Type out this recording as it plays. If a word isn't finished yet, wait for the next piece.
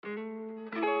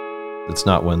It's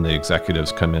not when the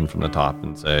executives come in from the top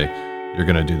and say, you're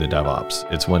going to do the DevOps.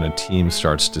 It's when a team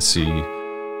starts to see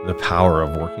the power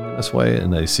of working in this way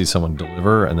and they see someone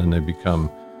deliver and then they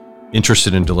become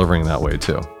interested in delivering that way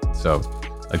too. So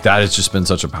like that has just been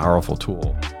such a powerful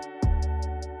tool.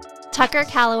 Tucker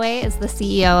Calloway is the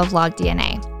CEO of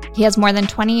LogDNA. He has more than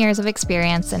 20 years of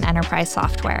experience in enterprise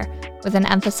software with an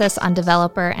emphasis on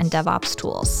developer and DevOps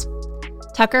tools.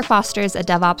 Tucker fosters a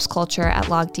DevOps culture at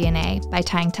LogDNA by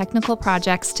tying technical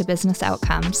projects to business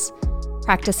outcomes,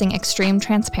 practicing extreme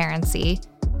transparency,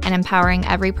 and empowering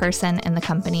every person in the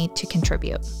company to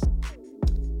contribute.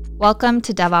 Welcome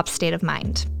to DevOps State of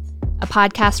Mind, a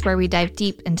podcast where we dive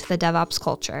deep into the DevOps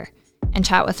culture and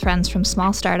chat with friends from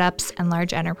small startups and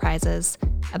large enterprises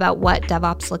about what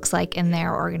DevOps looks like in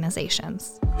their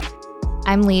organizations.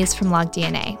 I'm Lise from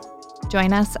LogDNA.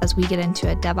 Join us as we get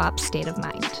into a DevOps state of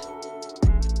mind.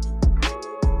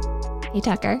 Hey,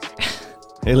 Tucker.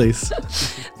 Hey, Lise.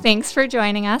 Thanks for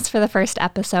joining us for the first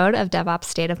episode of DevOps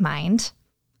State of Mind.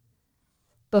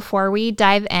 Before we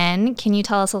dive in, can you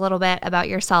tell us a little bit about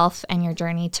yourself and your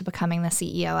journey to becoming the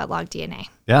CEO at LogDNA?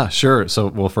 Yeah, sure. So,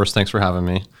 well, first, thanks for having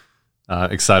me.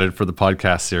 Excited for the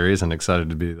podcast series and excited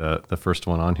to be the first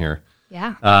one on here.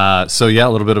 Yeah. A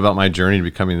little bit about my journey to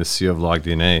becoming the CEO of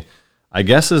LogDNA. I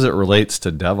guess as it relates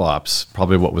to DevOps,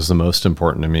 probably what was the most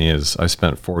important to me is I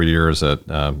spent 4 years at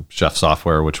Chef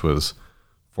Software, which was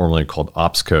formerly called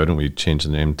OpsCode, and we changed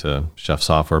the name to Chef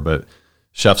Software. But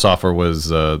Chef Software was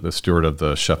the steward of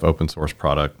the Chef open source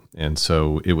product. And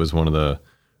so it was one of the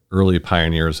early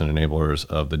pioneers and enablers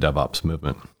of the DevOps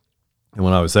movement. And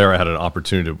when I was there, I had an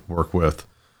opportunity to work with,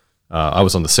 I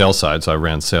was on the sales side, so I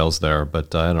ran sales there,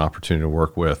 but I had an opportunity to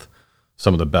work with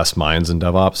some of the best minds in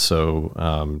DevOps.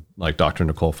 So like Dr.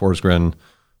 Nicole Forsgren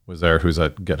was there, who's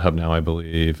at GitHub now, I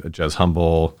believe, Jez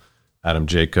Humble, Adam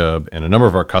Jacob, and a number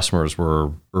of our customers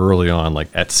were early on,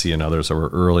 like Etsy and others that were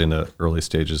early in the early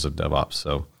stages of DevOps.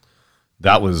 So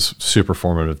that was super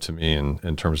formative to me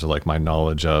in terms of like my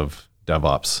knowledge of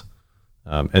DevOps.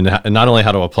 And not only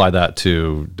how to apply that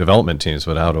to development teams,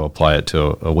 but how to apply it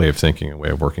to a way of thinking, a way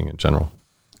of working in general.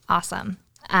 Awesome.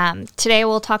 Today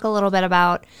we'll talk a little bit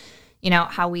about,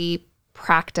 how we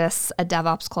practice a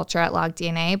DevOps culture at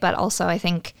LogDNA, but also I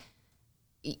think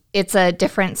it's a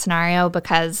different scenario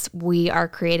because we are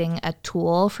creating a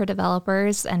tool for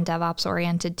developers and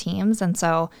DevOps-oriented teams. And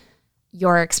so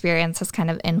your experience has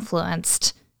kind of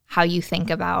influenced how you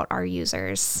think about our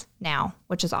users now,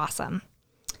 which is awesome.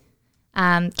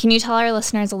 Can you tell our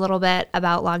listeners a little bit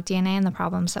about LogDNA and the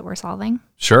problems that we're solving?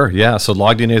 Sure, yeah. So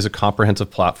LogDNA is a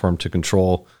comprehensive platform to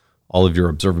control all of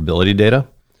your observability data.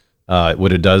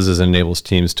 What it does is it enables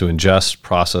teams to ingest,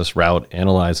 process, route,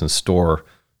 analyze, and store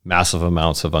massive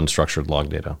amounts of unstructured log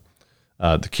data.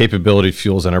 The capability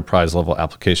fuels enterprise-level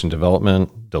application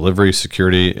development, delivery,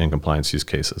 security, and compliance use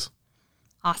cases.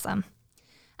 Awesome.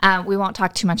 We won't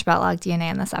talk too much about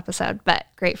LogDNA in this episode, but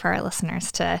great for our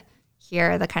listeners to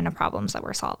hear the kind of problems that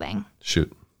we're solving.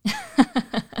 Shoot.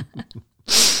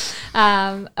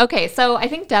 Okay, so I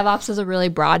think DevOps is a really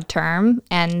broad term,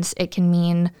 and it can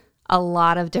mean a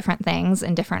lot of different things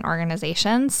in different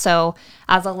organizations. So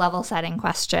as a level setting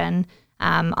question,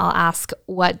 I'll ask,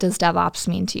 what does DevOps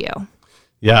mean to you?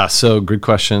 Yeah, so good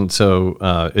question. So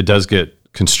it does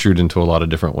get construed into a lot of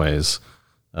different ways.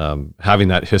 Having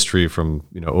that history from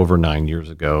over 9 years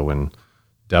ago when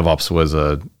DevOps was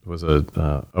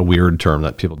a weird term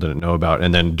that people didn't know about,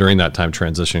 and then during that time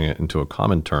transitioning it into a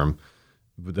common term,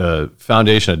 the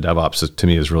foundation of DevOps to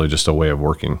me is really just a way of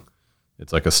working.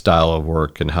 It's like a style of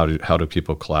work and how do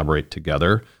people collaborate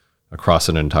together across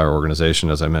an entire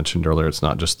organization. As I mentioned earlier, it's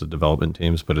not just the development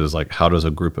teams, but it is like how does a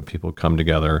group of people come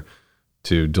together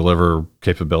to deliver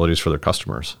capabilities for their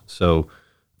customers. So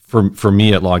for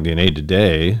me at LogDNA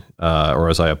today, or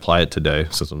as I apply it today,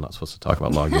 since I'm not supposed to talk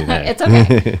about LogDNA. It's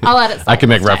okay. I'll let it slide. I can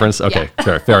make reference. Okay,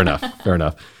 yeah. Fair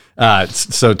enough.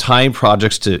 So tying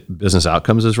projects to business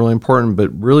outcomes is really important, but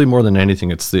really more than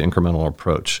anything, it's the incremental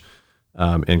approach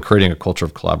in creating a culture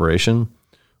of collaboration.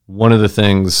 One of the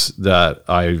things that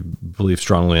I believe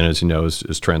strongly in, as you know,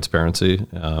 is transparency,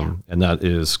 and that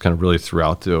is kind of really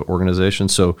throughout the organization.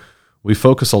 So we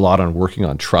focus a lot on working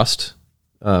on trust,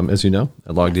 as you know,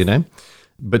 at LogDNA.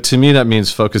 But to me, that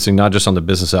means focusing not just on the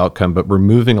business outcome, but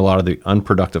removing a lot of the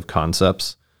unproductive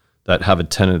concepts that have a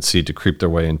tendency to creep their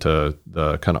way into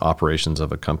the kind of operations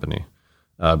of a company.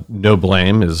 No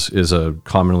blame is a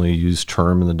commonly used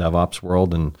term in the DevOps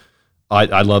world, and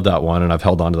I love that one, and I've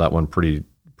held on to that one pretty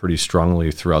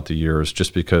strongly throughout the years,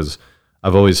 just because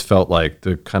I've always felt like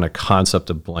the kind of concept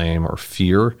of blame or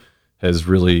fear has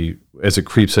really, as it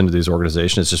creeps into these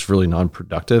organizations, it's just really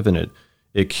non-productive, and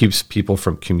It keeps people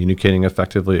from communicating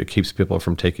effectively. It keeps people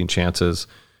from taking chances.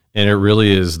 And it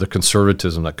really is the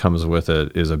conservatism that comes with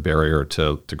it is a barrier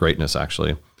to greatness,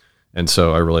 actually. And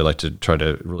so I really like to try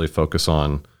to really focus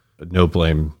on no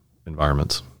blame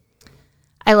environments.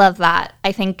 I love that.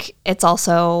 I think it's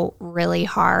also really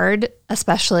hard,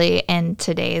 especially in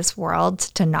today's world,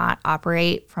 to not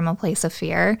operate from a place of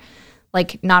fear.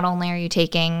 Like, not only are you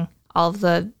taking all of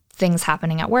the things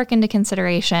happening at work into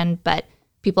consideration, but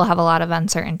people have a lot of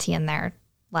uncertainty in their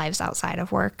lives outside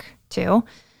of work too.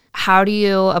 How do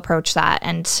you approach that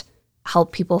and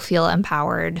help people feel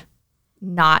empowered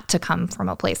not to come from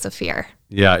a place of fear?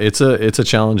 Yeah, it's a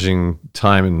challenging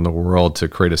time in the world to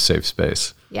create a safe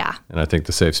space. Yeah. And I think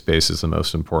the safe space is the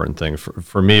most important thing.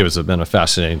 For me, it been a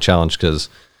fascinating challenge because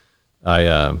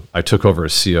I took over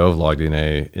as CEO of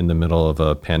LogDNA in the middle of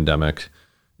a pandemic,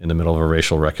 in the middle of a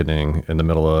racial reckoning, in the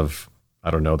middle of,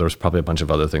 I don't know, there's probably a bunch of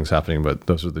other things happening, but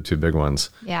those are the two big ones.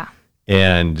 Yeah.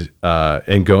 And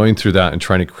going through that and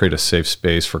trying to create a safe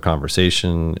space for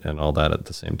conversation and all that at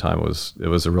the same time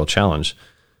was a real challenge.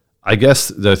 I guess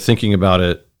the thinking about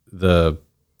it,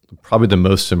 probably the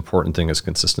most important thing is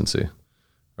consistency,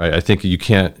 right? I think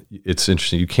it's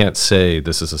interesting. You can't say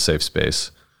this is a safe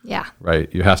space. Yeah.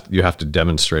 Right. You have to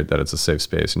demonstrate that it's a safe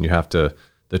space, and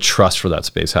the trust for that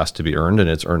space has to be earned, and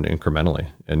it's earned incrementally,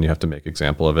 and you have to make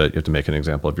example of it. You have to make an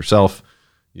example of yourself.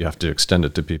 You have to extend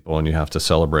it to people, and you have to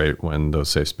celebrate when those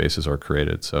safe spaces are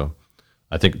created. So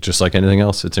I think just like anything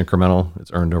else, it's incremental,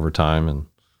 it's earned over time. And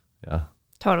yeah.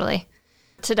 Totally.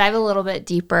 To dive a little bit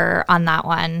deeper on that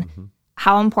one,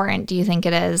 how important do you think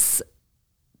it is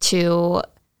to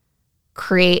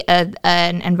create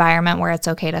an environment where it's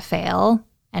okay to fail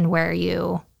and where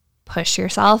you push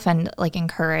yourself and like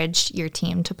encourage your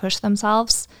team to push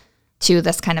themselves to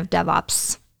this kind of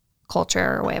DevOps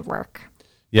culture or way of work?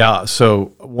 Yeah.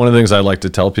 So one of the things I like to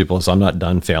tell people is I'm not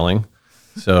done failing.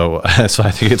 So I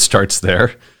think it starts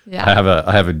there. Yeah.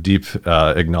 I have a deep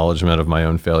acknowledgement of my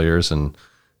own failures, and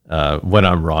when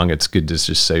I'm wrong, it's good to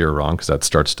just say you're wrong because that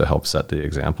starts to help set the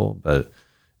example. But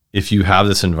if you have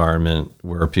this environment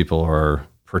where people are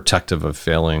protective of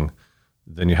failing,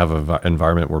 then you have an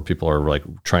environment where people are like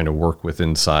trying to work with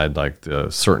inside like the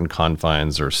certain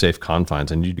confines or safe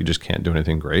confines, and you just can't do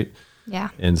anything great. Yeah.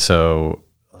 And so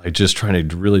just trying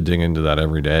to really dig into that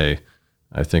every day,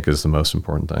 I think is the most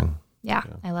important thing. Yeah.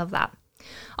 I love that.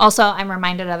 Also, I'm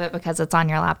reminded of it because it's on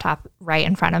your laptop right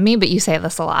in front of me, but you say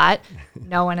this a lot.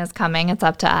 No one is coming. It's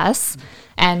up to us.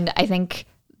 And I think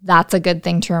that's a good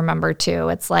thing to remember too.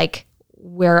 It's like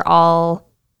we're all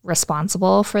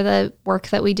responsible for the work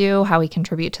that we do, how we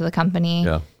contribute to the company.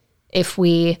 Yeah. If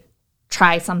we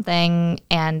try something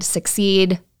and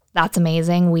succeed, that's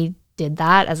amazing. We did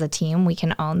that as a team. We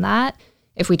can own that.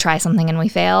 If we try something and we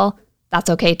fail, that's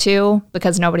okay too,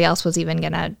 because nobody else was even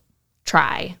going to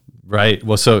try. Right.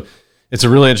 Well, so it's a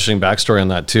really interesting backstory on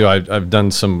that too. I've done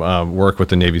some work with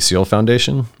the Navy SEAL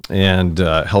Foundation and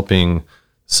helping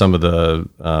some of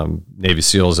the Navy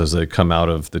SEALs as they come out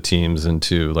of the teams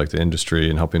into like the industry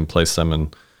and helping place them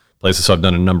in places. So I've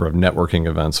done a number of networking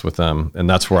events with them, and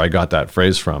that's where I got that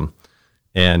phrase from.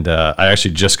 And I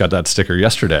actually just got that sticker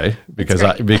yesterday because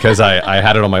I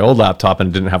had it on my old laptop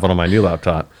and didn't have it on my new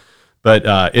laptop. But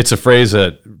it's a phrase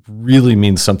that really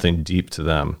means something deep to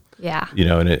them. Yeah. You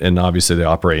know, and obviously they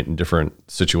operate in different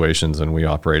situations than we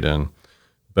operate in.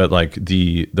 But like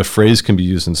the phrase can be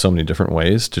used in so many different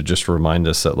ways to just remind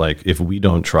us that like if we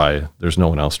don't try, there's no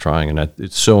one else trying. And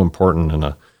it's so important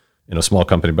in a small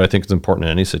company, but I think it's important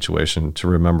in any situation to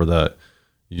remember that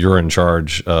you're in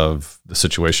charge of the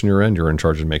situation you're in. You're in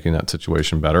charge of making that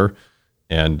situation better,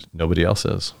 and nobody else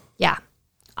is. Yeah.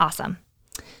 Awesome.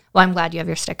 Well, I'm glad you have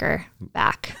your sticker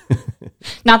back.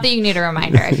 Not that you need a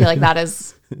reminder. I feel like that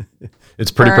is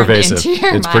it's pretty pervasive.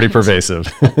 It's pretty pervasive.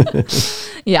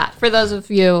 Yeah. For those of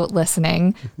you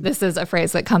listening, this is a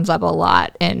phrase that comes up a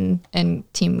lot in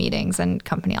team meetings and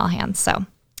company all hands. So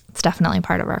it's definitely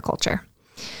part of our culture.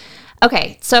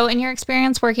 Okay. So in your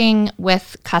experience working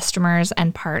with customers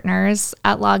and partners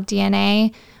at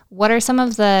LogDNA, what are some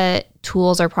of the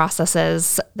tools or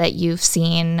processes that you've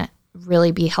seen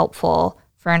really be helpful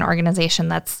for an organization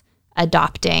that's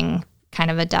adopting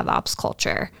kind of a DevOps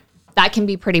culture? That can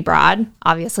be pretty broad.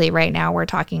 Obviously, right now we're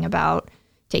talking about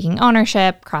taking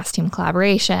ownership, cross-team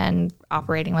collaboration,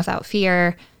 operating without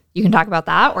fear. You can talk about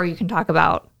that, or you can talk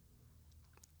about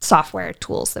software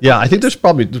tools. Yeah, I think there's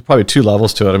probably two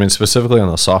levels to it. I mean, specifically on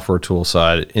the software tool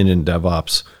side, in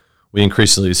DevOps, we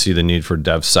increasingly see the need for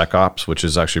DevSecOps, which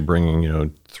is actually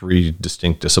bringing, 3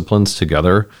 distinct disciplines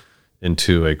together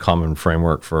into a common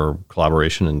framework for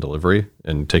collaboration and delivery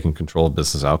and taking control of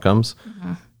business outcomes.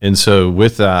 Mm-hmm. And so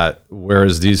with that,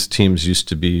 whereas these teams used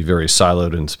to be very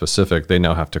siloed and specific, they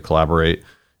now have to collaborate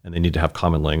and they need to have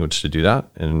common language to do that.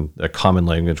 And that common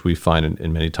language we find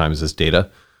in many times is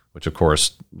data, which of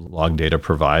course LogData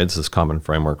provides this common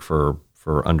framework for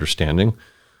understanding.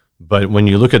 But when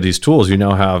you look at these tools, you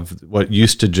now have what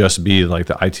used to just be like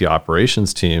the IT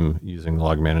operations team using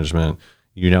log management.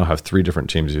 You now have 3 different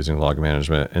teams using log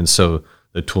management. And so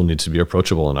the tool needs to be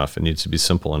approachable enough. It needs to be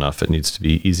simple enough. It needs to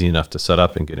be easy enough to set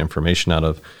up and get information out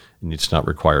of. It needs to not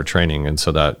require training. And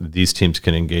so that these teams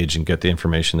can engage and get the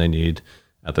information they need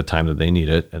at the time that they need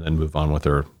it, and then move on with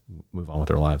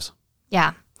their lives.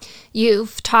 Yeah.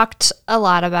 You've talked a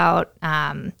lot about,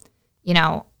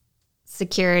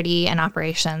 security and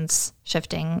operations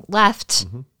shifting left,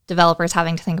 developers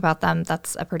having to think about them.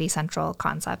 That's a pretty central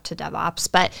concept to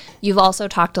DevOps. But you've also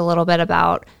talked a little bit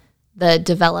about the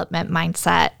development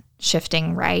mindset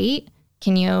shifting right.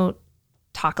 Can you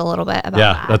talk a little bit about that?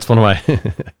 Yeah, that's one of my...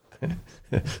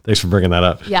 Thanks for bringing that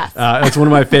up. Yes. It's one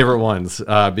of my favorite ones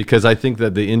because I think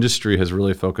that the industry has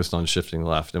really focused on shifting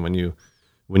left. And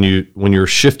when you're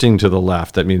shifting to the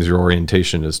left, that means your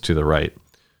orientation is to the right?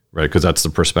 Because that's the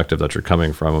perspective that you're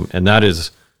coming from. And that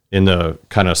is in the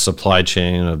kind of supply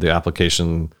chain of the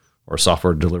application or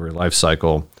software delivery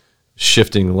lifecycle.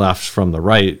 Shifting left from the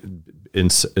right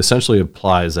essentially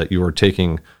implies that you are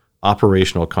taking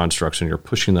operational constructs and you're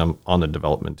pushing them on the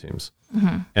development teams.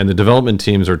 And the development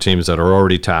teams are teams that are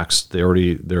already taxed.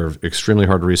 They're extremely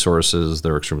hard resources.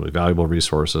 They're extremely valuable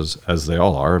resources, as they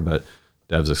all are, but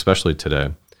devs especially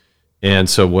today. And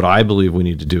so what I believe we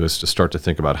need to do is to start to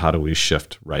think about how do we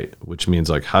shift right, which means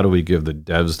like how do we give the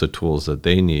devs the tools that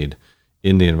they need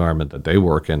in the environment that they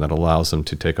work in that allows them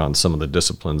to take on some of the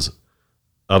disciplines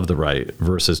of the right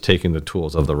versus taking the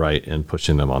tools of the right and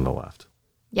pushing them on the left.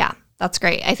 Yeah, that's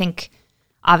great. I think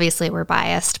obviously we're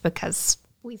biased because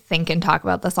we think and talk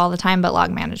about this all the time, but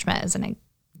log management is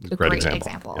a great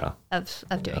example of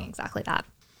doing exactly that.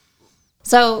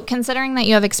 So considering that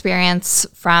you have experience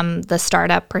from the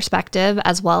startup perspective,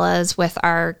 as well as with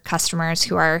our customers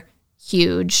who are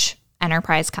huge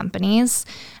enterprise companies,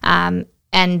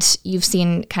 and you've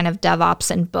seen kind of DevOps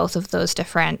in both of those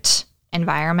different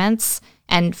environments,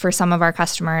 and for some of our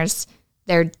customers,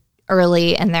 they're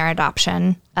early in their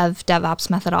adoption of DevOps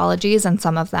methodologies, and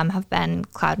some of them have been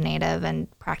cloud native and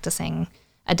practicing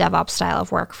a DevOps style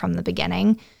of work from the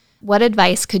beginning. What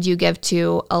advice could you give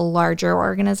to a larger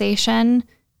organization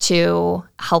to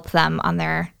help them on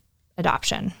their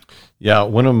adoption? Yeah,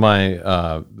 one of my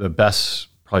the best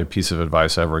probably piece of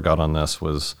advice I ever got on this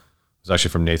was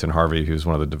actually from Nathan Harvey, who's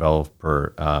one of the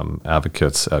developer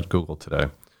advocates at Google today,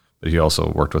 but he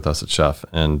also worked with us at Chef.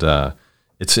 And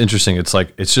it's interesting.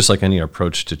 It's just like any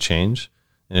approach to change,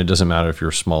 and it doesn't matter if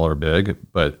you're small or big,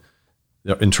 but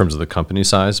in terms of the company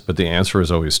size. But the answer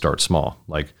is always start small.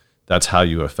 Like that's how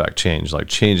you affect change. Like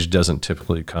change doesn't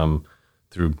typically come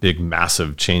through big,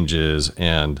 massive changes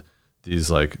and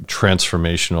these like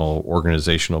transformational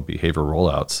organizational behavior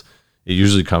rollouts. It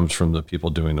usually comes from the people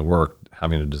doing the work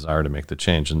having a desire to make the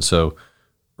change. And so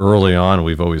early on,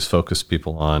 we've always focused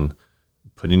people on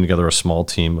putting together a small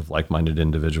team of like-minded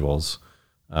individuals,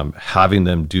 having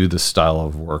them do the style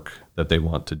of work that they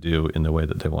want to do in the way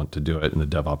that they want to do it in the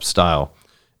DevOps style,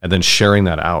 and then sharing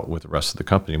that out with the rest of the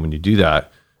company. When you do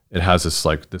that, it has this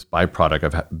byproduct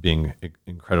of being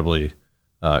incredibly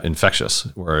infectious,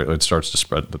 where it starts to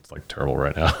spread. That's like terrible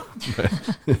right now.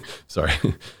 Sorry,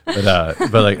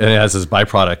 but like, and it has this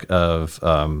byproduct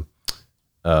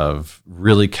of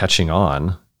really catching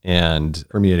on and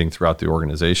permeating throughout the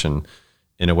organization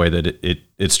in a way that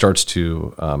it starts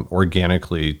to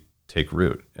organically take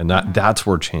root. And that's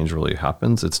where change really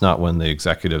happens. It's not when the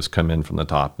executives come in from the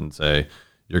top and say,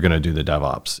 you're going to do the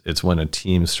DevOps. It's when a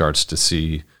team starts to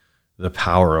see the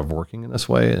power of working in this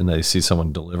way and they see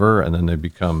someone deliver, and then they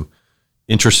become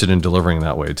interested in delivering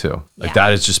that way too. Like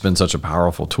that has just been such a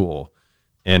powerful tool.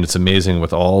 And it's amazing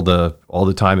with all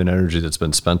the time and energy that's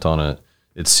been spent on it.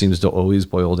 It seems to always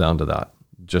boil down to that.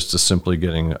 Just to simply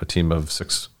getting a team of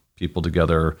 6 people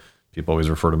together. People always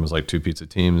refer to them as like 2 pizza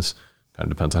teams.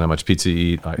 Kind of depends on how much pizza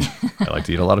you eat. I like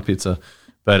to eat a lot of pizza,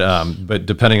 but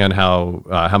depending on how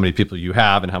many people you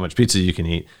have and how much pizza you can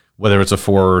eat, whether it's a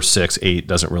 4 or 6, 8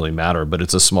 doesn't really matter. But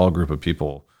it's a small group of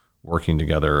people working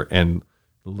together and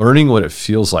learning what it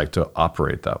feels like to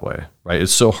operate that way. Right?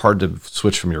 It's so hard to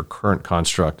switch from your current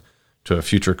construct to a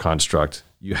future construct.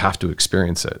 You have to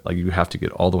experience it. Like you have to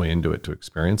get all the way into it to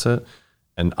experience it.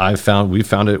 And we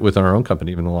found it within our own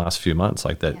company, even in the last few months,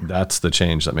 like that. Yeah. That's the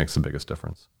change that makes the biggest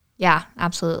difference. Yeah,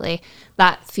 absolutely.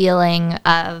 That feeling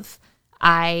of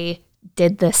I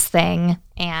did this thing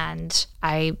and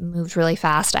I moved really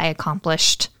fast. I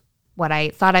accomplished what I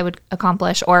thought I would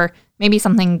accomplish, or maybe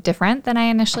something different than I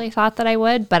initially thought that I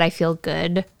would, but I feel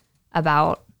good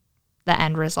about the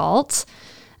end result.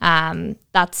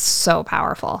 That's so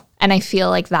powerful. And I feel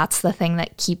like that's the thing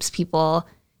that keeps people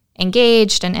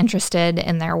engaged and interested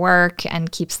in their work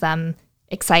and keeps them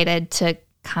excited to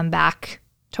come back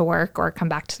to work or come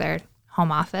back to their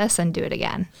home office and do it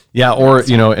again. Yeah. Or,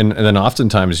 and then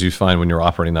oftentimes you find when you're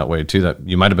operating that way too, that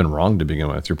you might've been wrong to begin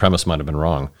with. Your premise might've been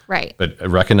wrong. Right. But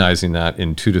recognizing that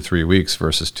in 2 to 3 weeks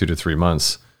versus 2 to 3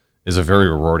 months is a very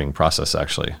rewarding process,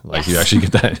 actually. Like you actually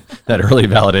get that early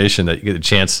validation, that you get a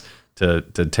chance to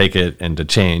take it and to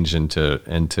change and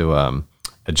to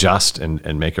adjust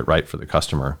and make it right for the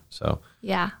customer. So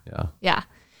yeah.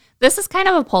 This is kind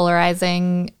of a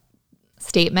polarizing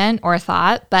statement or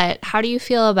thought, but how do you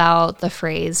feel about the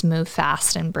phrase "move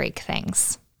fast and break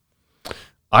things"?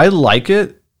 I like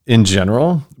it in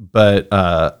general, but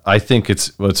I think it's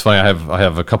funny. I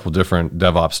have a couple different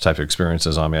DevOps type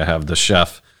experiences on me. I have the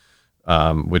chef,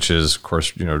 which is, of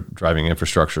course, driving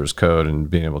infrastructure as code and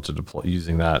being able to deploy,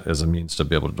 using that as a means to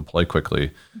be able to deploy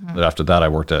quickly. Mm-hmm. But after that, I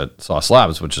worked at Sauce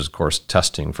Labs, which is, of course,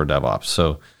 testing for DevOps.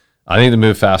 So I think the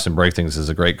move fast and break things is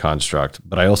a great construct,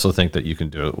 but I also think that you can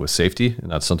do it with safety.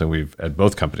 And that's something at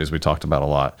both companies, we talked about a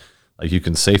lot. Like, you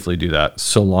can safely do that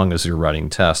so long as you're writing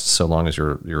tests, so long as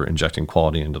you're injecting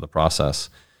quality into the process.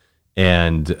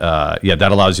 And that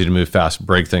allows you to move fast,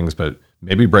 break things, but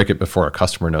maybe break it before a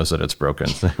customer knows that it's broken,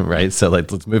 right? So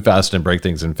let's move fast and break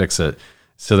things and fix it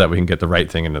so that we can get the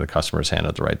right thing into the customer's hand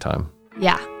at the right time.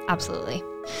 Yeah, absolutely.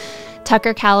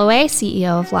 Tucker Callaway,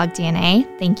 CEO of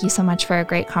LogDNA, thank you so much for a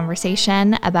great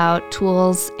conversation about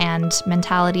tools and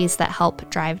mentalities that help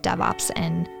drive DevOps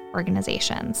in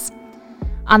organizations.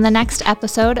 On the next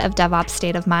episode of DevOps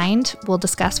State of Mind, we'll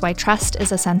discuss why trust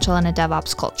is essential in a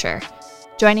DevOps culture.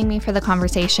 Joining me for the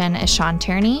conversation is Sean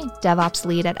Tierney, DevOps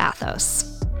lead at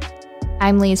Athos.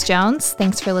 I'm Lise Jones.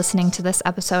 Thanks for listening to this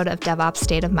episode of DevOps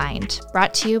State of Mind,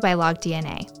 brought to you by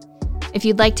LogDNA. If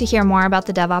you'd like to hear more about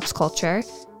the DevOps culture,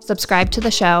 subscribe to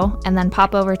the show, and then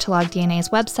pop over to LogDNA's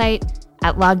website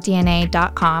at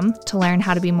logdna.com to learn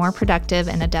how to be more productive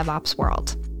in a DevOps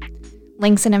world.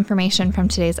 Links and information from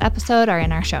today's episode are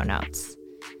in our show notes.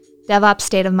 DevOps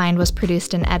State of Mind was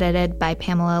produced and edited by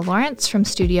Pamela Lawrence from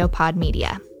Studio Pod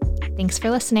Media. Thanks for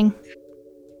listening.